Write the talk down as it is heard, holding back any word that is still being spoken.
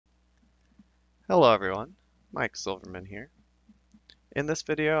Hello everyone, Mike Silverman here. In this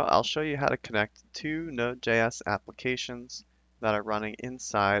video, I'll show you how to connect two Node.js applications that are running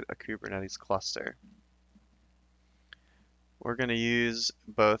inside a Kubernetes cluster. We're going to use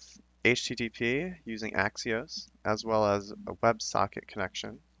both HTTP using Axios as well as a Websocket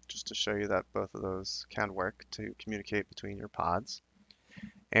connection, just to show you that both of those can work to communicate between your pods.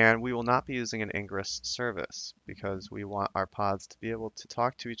 And we will not be using an Ingress service because we want our pods to be able to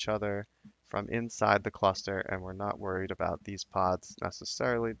talk to each other from inside the cluster, and we're not worried about these pods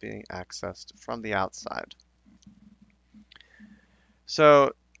necessarily being accessed from the outside.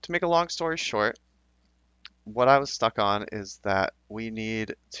 So to make a long story short, what I was stuck on is that we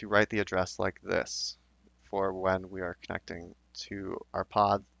need to write the address like this for when we are connecting to our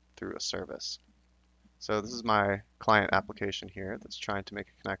pod through a service. So this is my client application here that's trying to make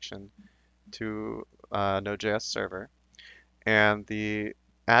a connection to a Node.js server. And the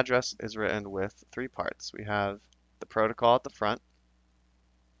address is written with three parts. We have the protocol at the front,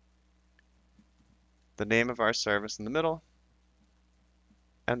 the name of our service in the middle,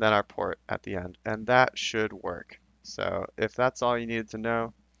 and then our port at the end. And that should work. So if that's all you needed to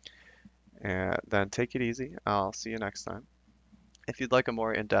know, then take it easy. I'll see you next time. If you'd like a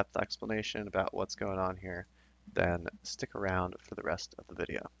more in-depth explanation about what's going on here, then stick around for the rest of the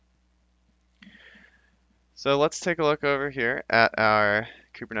video. So let's take a look over here at our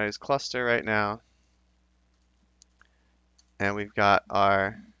Kubernetes cluster right now. And we've got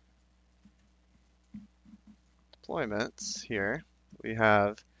our deployments here. We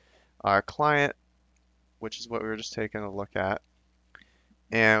have our client, which is what we were just taking a look at.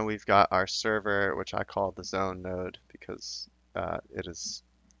 And we've got our server, which I call the zone node because it is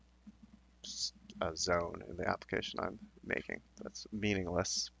a zone in the application I'm making. That's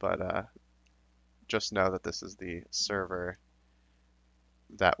meaningless, but just know that this is the server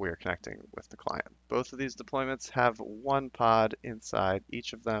that we are connecting with the client. Both of these deployments have one pod inside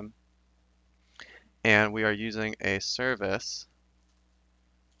each of them, and we are using a service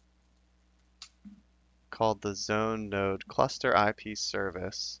called the Zone Node ClusterIP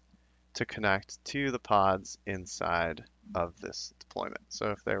service to connect to the pods inside of this deployment.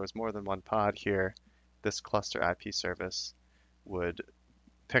 So if there was more than one pod here, this ClusterIP service would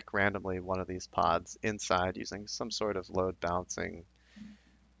pick randomly one of these pods inside using some sort of load balancing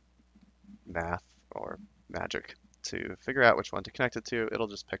math or magic to figure out which one to connect it to. It'll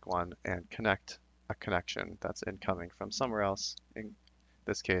just pick one and connect a connection that's incoming from somewhere else, in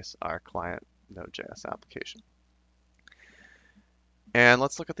this case our client Node.js application. And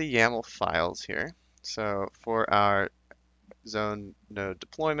let's look at the YAML files here. So for our zone node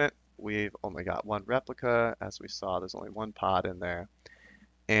deployment, we've only got one replica. As we saw, there's only one pod in there.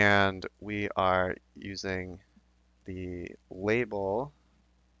 And we are using the label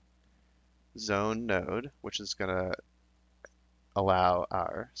zone node, which is going to allow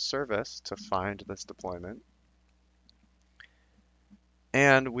our service to find this deployment.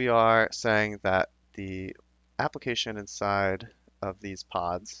 And we are saying that the application inside of these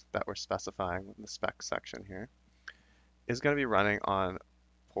pods that we're specifying in the spec section here is going to be running on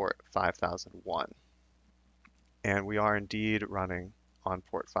port 5001. And we are indeed running on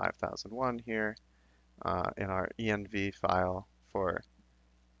port 5001 here in our env file for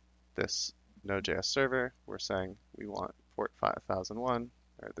this Node.js server. We're saying we want port 5001,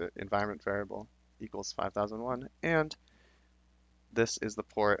 or the environment variable equals 5001, and this is the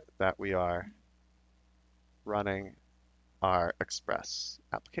port that we are running our Express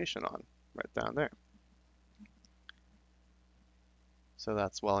application on, right down there. So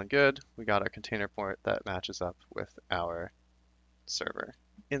that's well and good. We got our container port that matches up with our server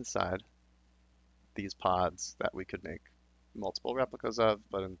inside these pods that we could make multiple replicas of,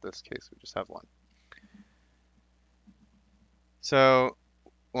 but in this case we just have one. So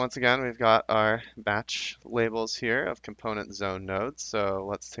once again, we've got our batch labels here of component zone nodes. So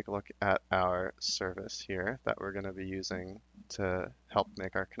let's take a look at our service here that we're going to be using to help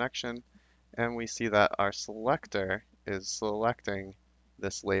make our connection. And we see that our selector is selecting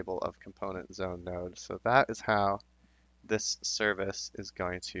this label of component zone node. So that is how this service is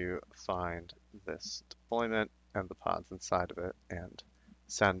going to find this deployment and the pods inside of it and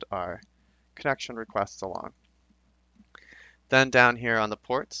send our connection requests along. Then down here on the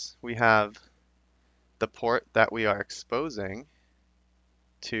ports, we have the port that we are exposing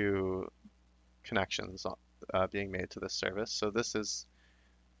to connections being made to this service. So this is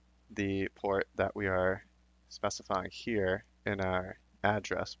the port that we are specifying here in our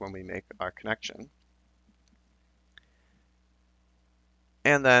address when we make our connection.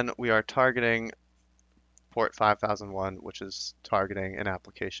 And then we are targeting port 5001, which is targeting an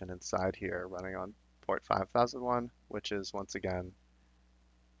application inside here running on port 5001, which is once again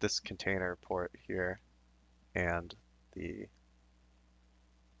this container port here and the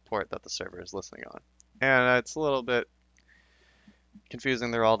port that the server is listening on. And it's a little bit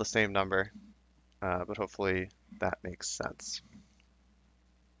confusing. They're all the same number, but hopefully that makes sense.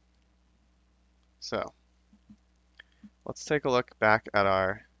 So let's take a look back at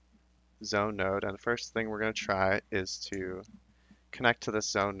our zone node. And the first thing we're going to try is to connect to the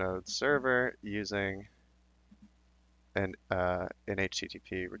zone node server using an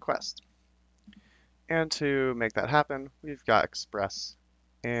HTTP request. And to make that happen, we've got Express,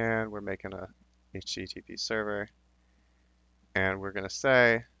 and we're making a HTTP server. And we're going to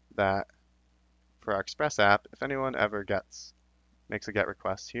say that for our Express app, if anyone ever makes a GET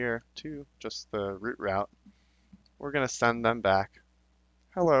request here to just the root route, we're going to send them back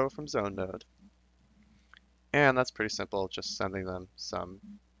hello from zone node. And that's pretty simple, just sending them some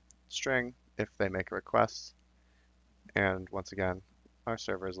string if they make a request. And once again, our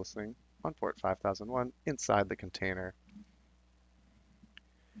server is listening on port 5001 inside the container.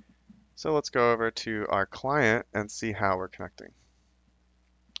 So let's go over to our client and see how we're connecting.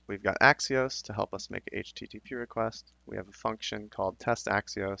 We've got Axios to help us make an HTTP request. We have a function called test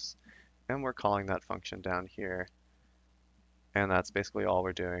Axios, and we're calling that function down here. And that's basically all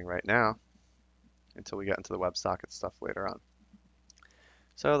we're doing right now until we get into the WebSocket stuff later on.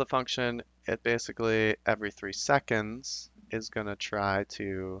 So the function, it basically every 3 seconds is going to try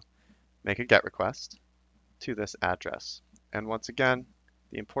to make a GET request to this address. And once again,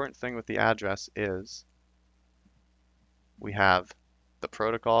 the important thing with the address is we have the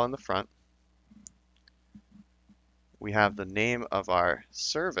protocol in the front. We have the name of our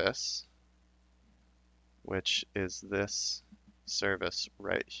service, which is this service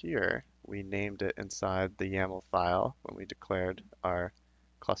right here. We named it inside the YAML file when we declared our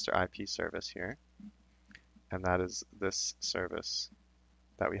ClusterIP service here. And that is this service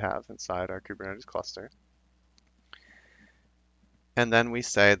that we have inside our Kubernetes cluster. And then we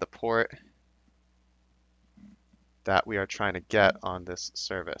say the port that we are trying to get on this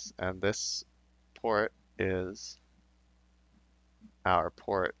service. And this port is our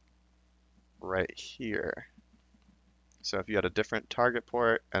port right here. So if you had a different target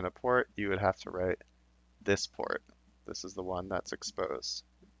port and a port, you would have to write this port. This is the one that's exposed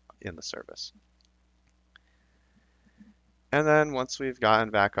in the service. And then once we've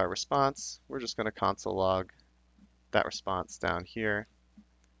gotten back our response, we're just going to console log that response down here.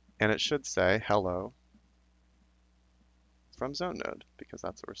 And it should say hello from zone node, because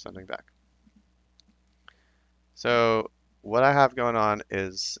that's what we're sending back. So what I have going on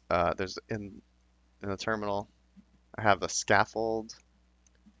is there's in the terminal, I have the Scaffold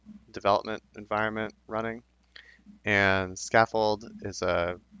development environment running. And Scaffold is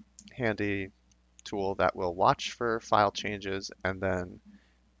a handy tool that will watch for file changes, and then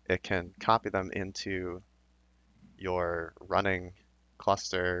it can copy them into your running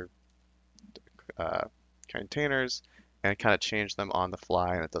cluster containers and kind of change them on the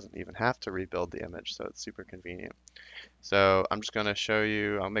fly, and it doesn't even have to rebuild the image, so it's super convenient. So I'm just going to show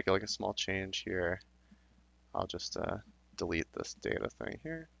you, I'll make like a small change here. I'll just delete this data thing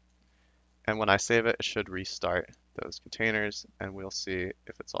here. And when I save it, it should restart those containers, and we'll see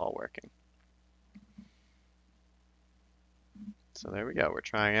if it's all working. So there we go. We're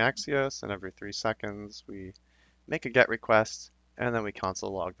trying Axios, and every 3 seconds we make a GET request, and then we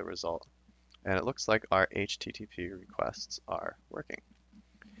console log the result. And it looks like our HTTP requests are working.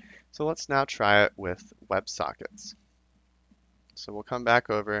 So let's now try it with WebSockets. So we'll come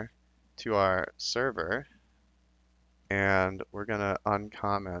back over to our server, and we're going to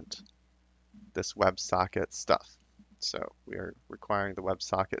uncomment this WebSocket stuff. So we are requiring the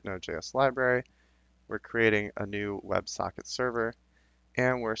WebSocket Node.js library. We're creating a new WebSocket server,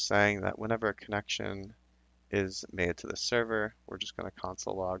 and we're saying that whenever a connection is made to the server, we're just going to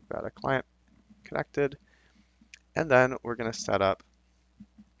console log that a client connected. And then we're going to set up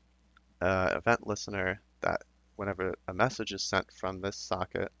an event listener that whenever a message is sent from this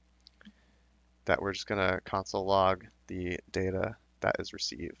socket, that we're just going to console log the data that is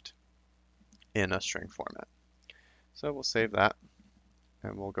received in a string format. So we'll save that,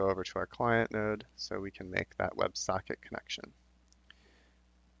 and we'll go over to our client node so we can make that WebSocket connection.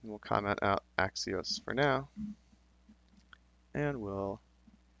 And we'll comment out Axios for now, and we'll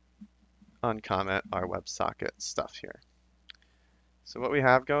uncomment our WebSocket stuff here. So what we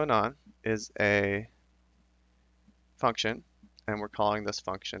have going on is a function, and we're calling this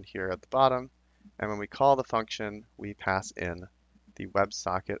function here at the bottom. And when we call the function, we pass in the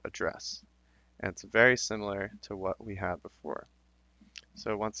WebSocket address. And it's very similar to what we had before.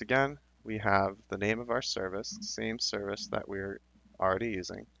 So once again, we have the name of our service, same service that we're already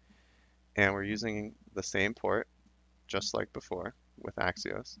using, and we're using the same port, just like before with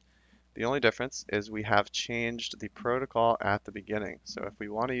Axios. The only difference is we have changed the protocol at the beginning. So if we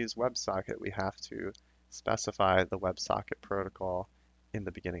want to use WebSocket, we have to specify the WebSocket protocol in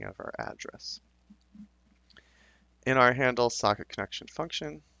the beginning of our address. In our handle socket connection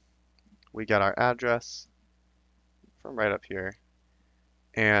function, we get our address from right up here,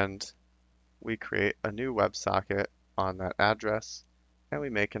 and we create a new WebSocket on that address, and we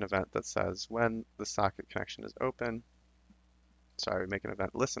make an event that says when the socket connection is open. Sorry, we make an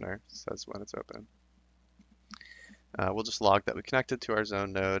event listener that says when it's open. We'll just log that we connected to our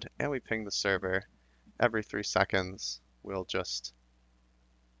zone node, and we ping the server. Every 3 seconds, we'll just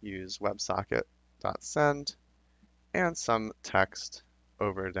use WebSocket.send and some text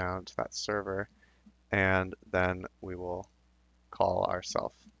over down to that server, and then we will call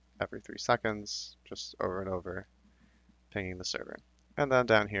ourselves every 3 seconds, just over and over, pinging the server. And then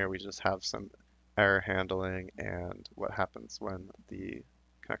down here, we just have some error handling and what happens when the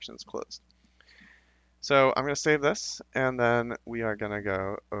connection is closed. So I'm going to save this, and then we are going to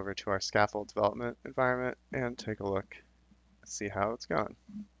go over to our Scaffold development environment and take a look and see how it's going.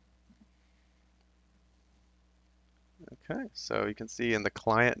 Okay, so you can see in the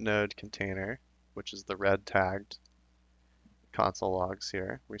client node container, which is the red tagged console logs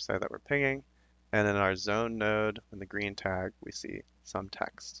here, we say that we're pinging, and in our zone node, in the green tag, we see some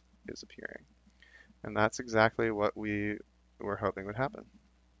text is appearing. And that's exactly what we were hoping would happen.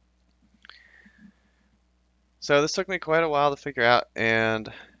 So this took me quite a while to figure out,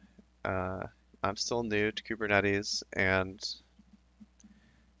 and I'm still new to Kubernetes, and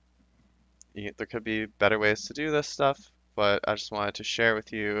there could be better ways to do this stuff, but I just wanted to share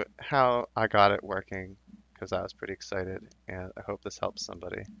with you how I got it working, because I was pretty excited, and I hope this helps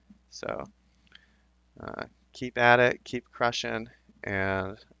somebody. So keep at it, keep crushing,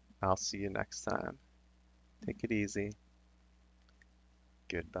 and I'll see you next time. Take it easy.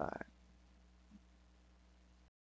 Goodbye.